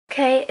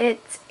Okay,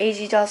 it's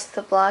AG Dolls with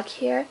the blog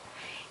here,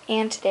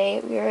 and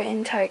today we were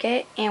in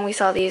Target and we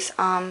saw these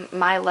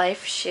My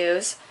Life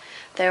shoes.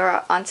 They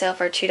were on sale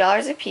for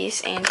 $2 a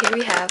piece, and here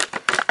we have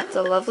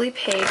the lovely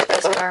Paige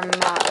as our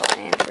model,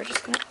 and we're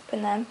just going to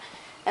open them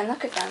and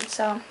look at them.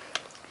 So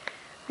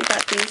we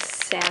got these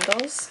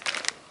sandals,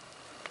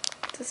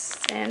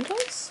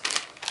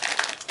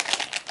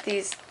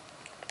 these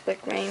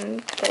like rain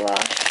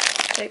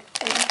galosh type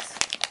things,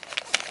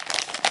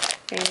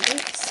 rain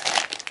boots.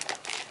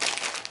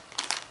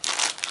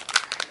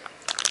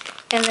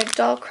 And they're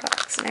doll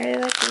Crocs, and I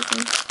really like these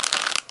ones.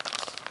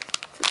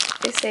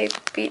 They say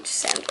beach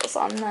sandals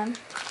on them.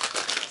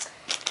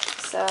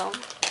 So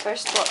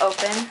first we'll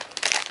open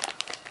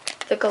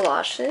the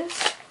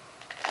galoshes.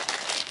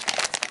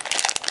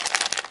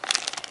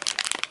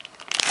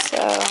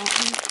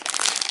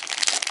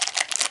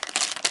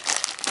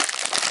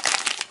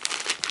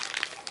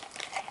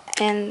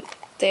 And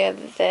they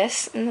have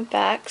this in the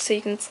back, so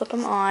you can slip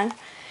them on.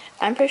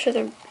 I'm pretty sure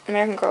the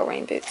American Girl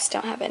rain boots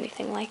don't have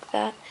anything like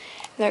that.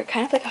 They're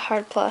kind of like a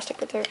hard plastic,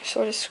 but they're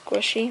sort of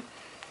squishy.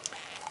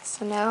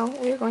 So now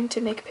we're going to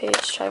make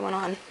Paige try one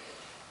on.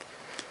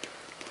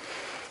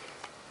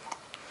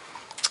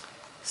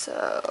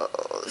 So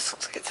this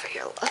looks like it's for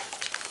your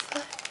left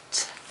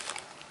foot.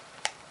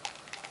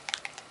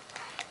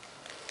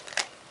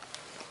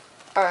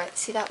 Alright,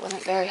 see, that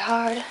wasn't very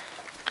hard.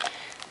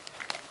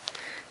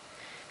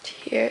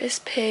 Here is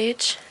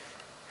Paige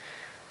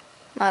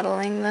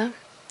modeling the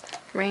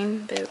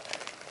rain boot.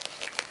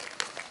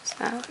 So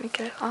now let me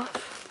get it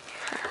off.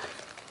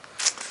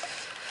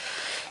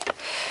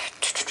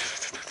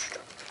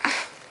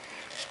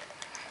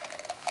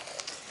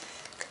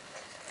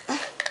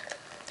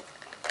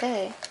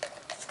 Okay,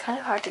 it's kind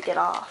of hard to get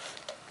off.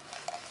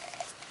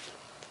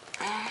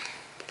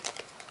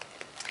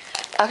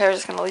 Okay, we're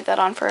just going to leave that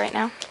on for right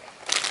now.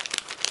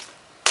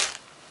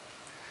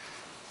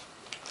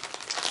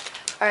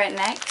 Alright,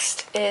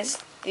 next is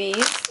the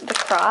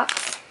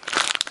Crocs.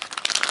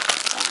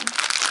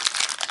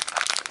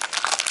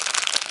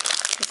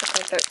 These look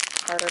like they're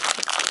harder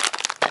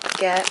to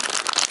get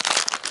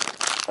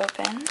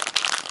open.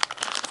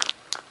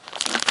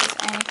 See if there's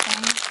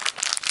anything.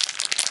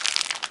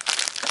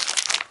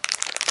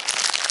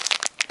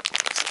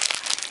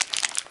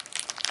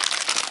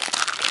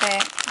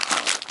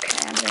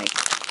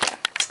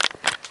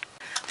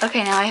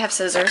 Okay, now I have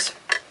scissors.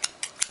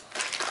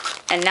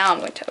 And now I'm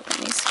going to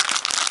open these.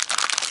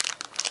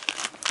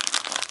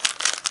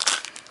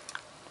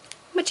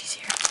 Much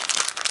easier.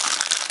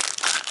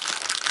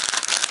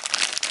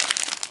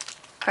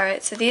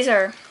 Alright, so these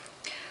are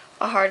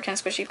a hard, kind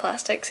of squishy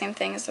plastic, same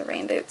thing as the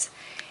rain boots.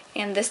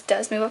 And this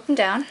does move up and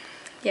down.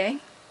 Yay.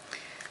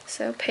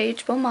 So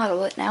Paige will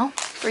model it now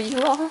for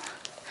you all.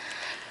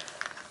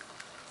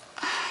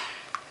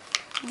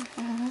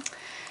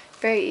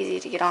 Very easy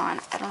to get on.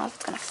 I don't know if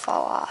it's going to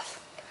fall off.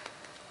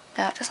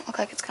 No, it doesn't look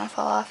like it's going to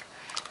fall off.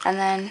 And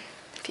then,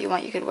 if you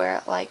want, you could wear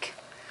it like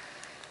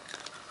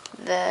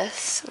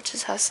this, which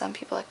is how some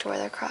people like to wear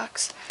their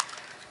Crocs.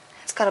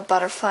 It's got a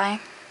butterfly.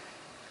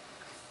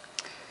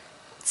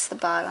 It's the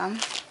bottom.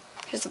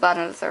 Here's the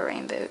bottom of the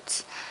rain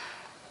boots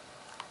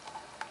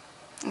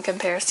in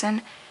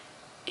comparison.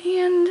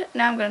 And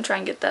now I'm going to try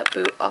and get that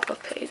boot off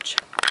of Paige.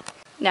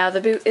 Now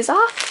the boot is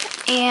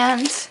off,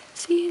 and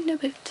see, no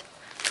boot.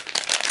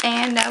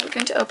 And now we're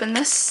going to open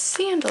the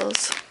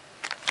sandals.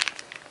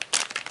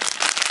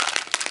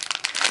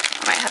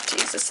 I might have to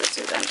use the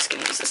scissors. I'm just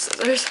going to use the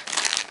scissors.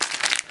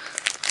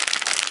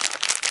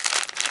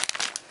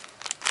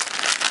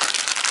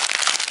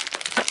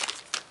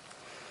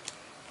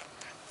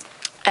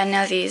 And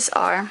now these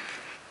are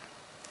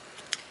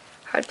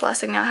hard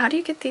plastic. Now how do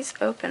you get these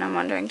open? I'm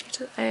wondering.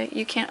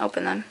 You can't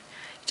open them.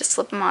 You just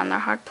slip them on. They're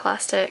hard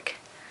plastic.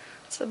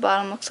 So the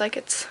bottom looks like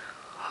it's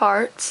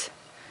heart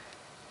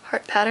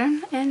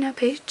pattern, and now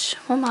Paige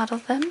will model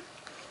them.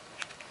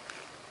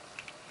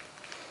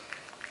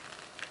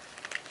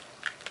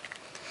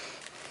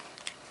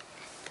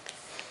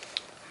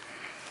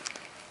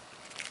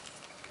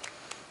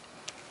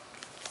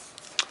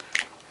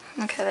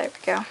 Okay, there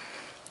we go.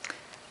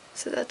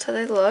 So that's how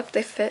they look.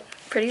 They fit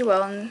pretty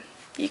well, and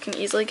you can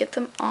easily get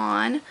them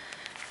on.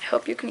 I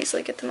hope you can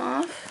easily get them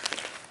off.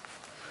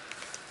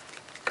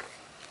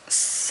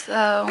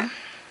 So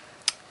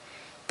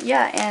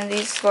yeah, and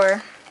these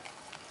were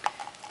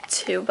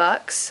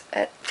 $2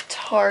 at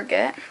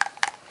Target.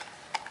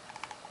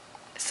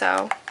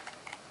 So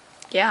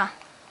yeah,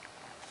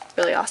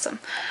 really awesome.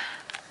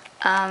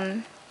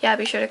 Yeah,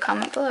 be sure to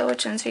comment below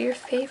which ones are your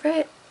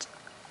favorite.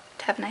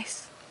 Have a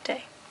nice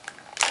day.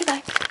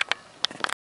 Goodbye.